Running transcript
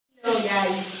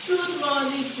morning, guys. Good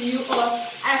morning to you all.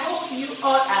 I hope you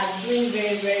all are doing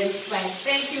very, very fine.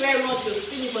 Thank you very much for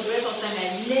seeing me for the very first time. My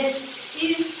name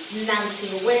is Nancy.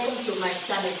 Welcome to my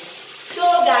channel. So,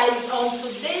 guys, on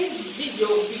today's video,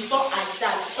 before I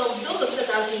start, so those of you that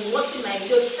have been watching my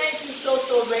video, thank you so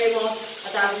very much.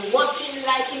 That have been watching,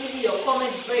 liking, leaving your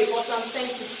comments, very important.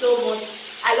 Thank you so much.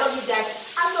 I love you guys.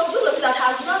 And so those of you that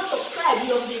have not subscribed,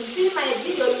 you have been seeing my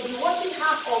video, you'll be watching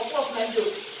half or full of my video.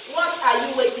 What are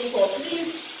you waiting for?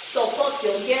 Please support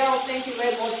your girl. Thank you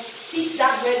very much. Hit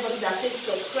that red button that says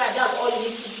subscribe. That's all you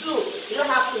need to do. You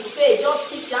don't have to pay. Just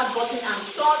hit that button and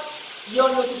turn your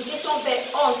notification bell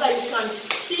on so that you can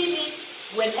see me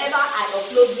whenever I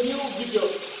upload new video.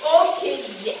 Okay,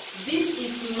 yeah. This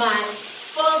is my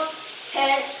first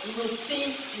hair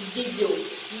routine video.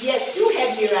 Yes, you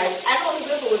heard me right. I know some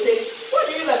people will say, what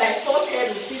do you mean by my first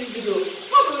hair routine video?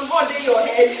 What will one day your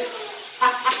head?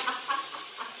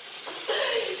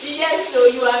 Yes, so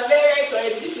you are very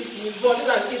correct. This is Yvonne.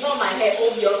 It's not my hair,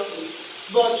 obviously.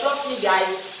 But trust me, guys,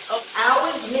 I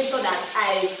always make sure that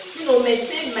I,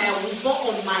 maintain my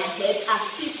Yvonne on my head as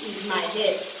if it's my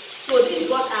hair. So this is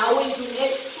what I always do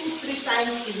 2-3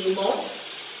 times in a month.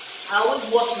 I always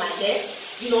wash my hair.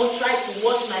 Try to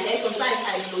wash my hair. Sometimes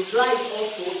I blow dry it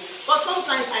also. But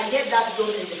sometimes I get that done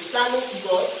in the salon,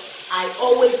 but I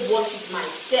always wash it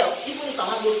myself. Even if I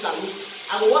want to go salon,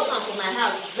 I will wash them for my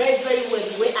house very well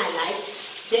the way I like.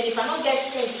 Then if I don't get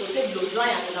strength to take blow dry,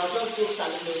 then I'll just go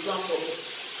salon and do for me.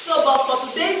 So, but for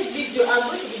today's video, I'm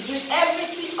going to be doing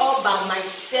everything all by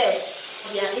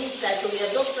myself. We are inside, so we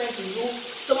are just trying to do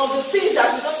some of the things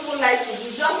that we don't even like to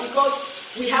do just because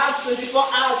we have 24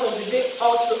 hours of the day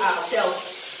all to ourselves.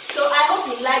 So I hope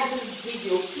you like this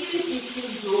video. Please, if you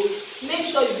do, make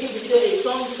sure you give the video a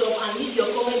thumbs up and leave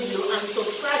your comment below and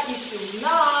subscribe if you've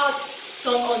not.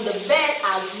 Turn on the bell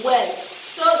as well.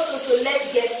 So let's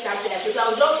get started. So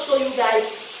I'll just show you guys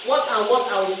what I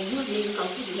will be using. You can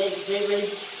see the hair is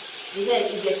the hair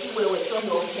is getting well. Trust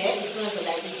your hair is going to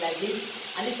like this.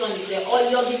 And this one is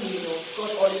oil lino. It's called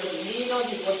oil lino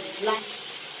because it's light.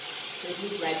 So it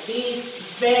looks like this.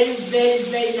 Very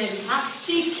nice. You have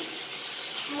thick,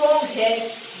 strong hair.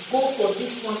 Go for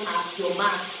this one as your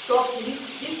mask. Trust me,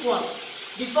 this one.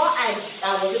 Before I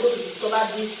was able to discover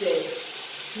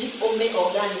this homemade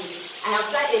organic, I have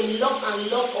tried a lot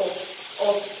of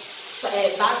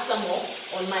balsamo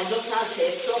on my daughter's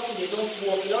hair. Trust me, they don't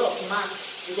work. A lot of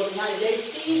masks because she has very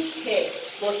thick hair.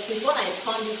 But since when I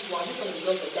found this one is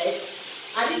just the best.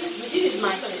 And this is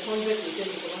my son, is 100%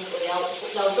 because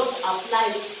I'll just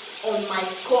apply it on my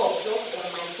scalp,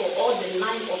 all the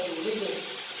line of the ribbon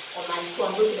on my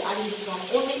scalp. I'm going to be adding this one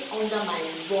only under my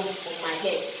bone of my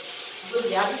hair. I'm going to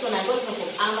be adding this one. I got it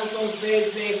from Amazon.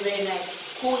 Very nice.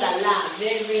 Cool ala,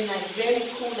 very nice, very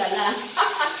cool ala.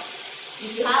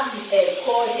 If you have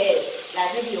curl hair,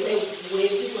 like maybe your hair with wave,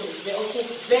 this one is also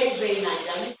very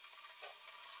nice.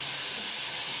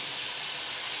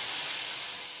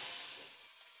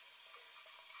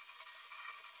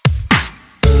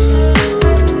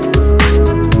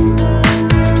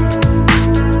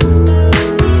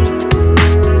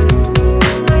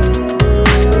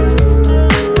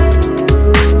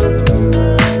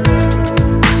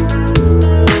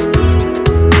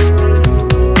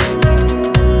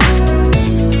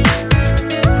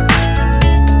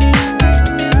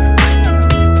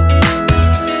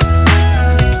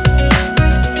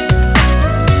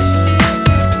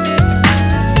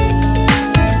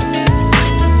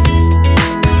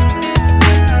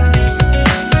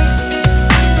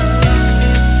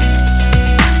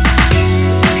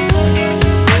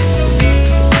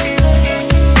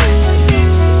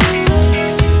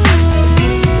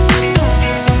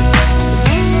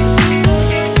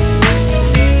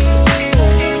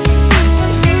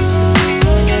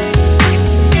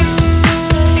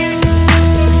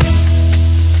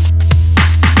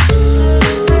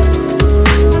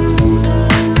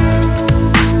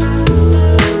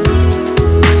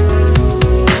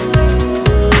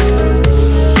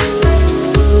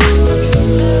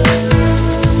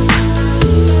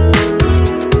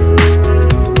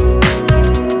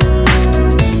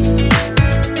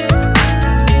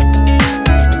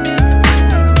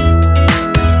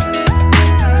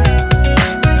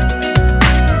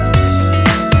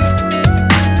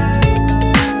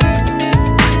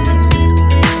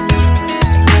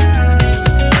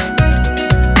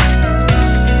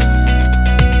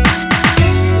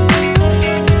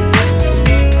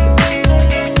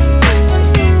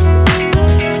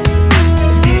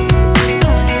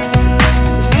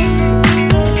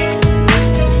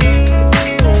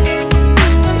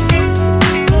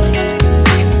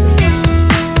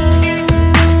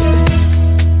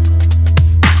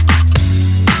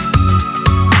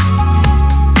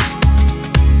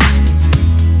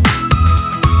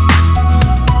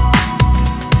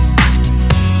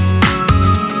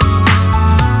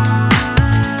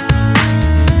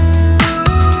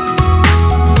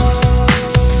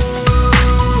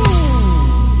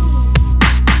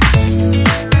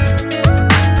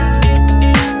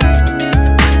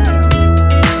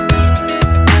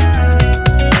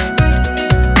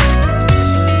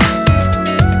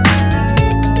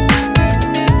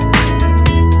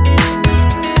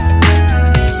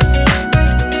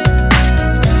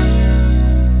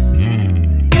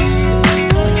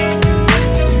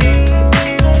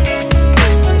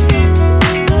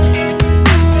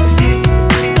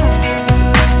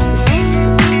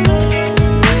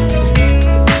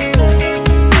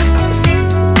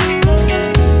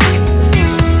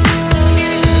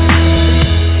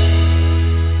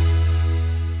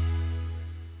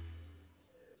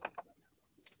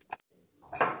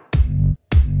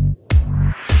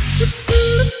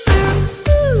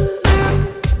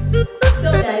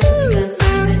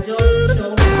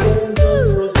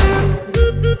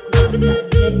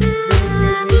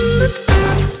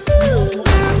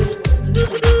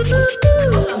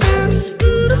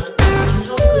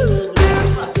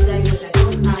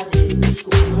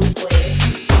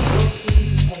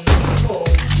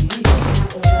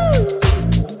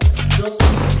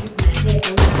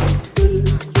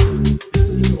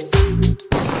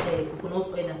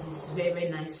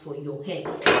 your hair.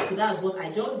 So that's what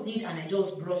I just did, and I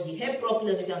just brushed the hair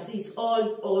properly. As you can see, it's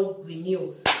all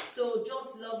renewed. So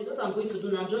just love it. What I'm going to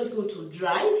do now, I'm just going to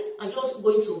dry. I'm just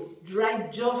going to dry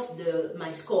just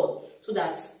my scalp so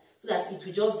that it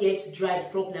will just get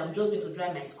dried properly. I'm just going to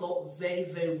dry my scalp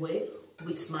very well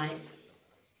with my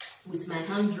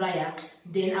hand dryer.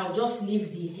 Then I'll just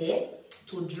leave the hair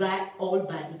to dry all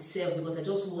by itself, because I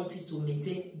just want it to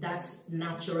maintain that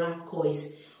natural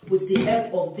coils. With the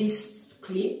help of this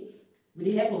cream, with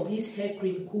the help of this hair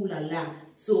cream, Cool La La.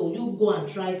 So you go and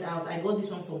try it out. I got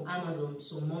this one from Amazon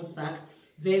some months back.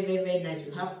 Very nice. If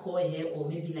you have coil hair or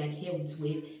maybe like hair with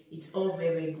wave, it's all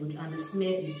very good, and the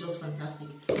smell is just fantastic.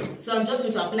 So I'm just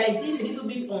going to apply this a little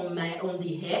bit on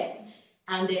the hair,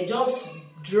 and then just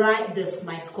dry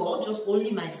my scalp, just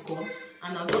only my scalp,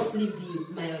 and I'll just leave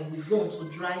my weave-on to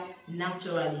dry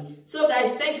naturally. So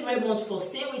guys, thank you very much for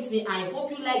staying with me. I hope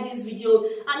you like this video,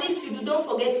 and if you do, don't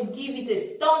forget to give it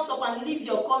a thumbs up and leave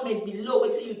your comment below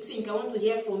what you think. I want to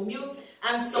hear from you,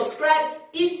 and subscribe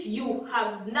if you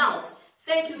have not.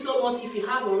 Thank you so much. If you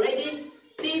have already,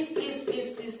 please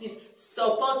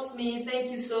support me.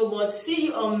 Thank you so much. See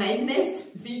you on my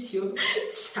next video.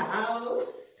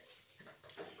 Ciao.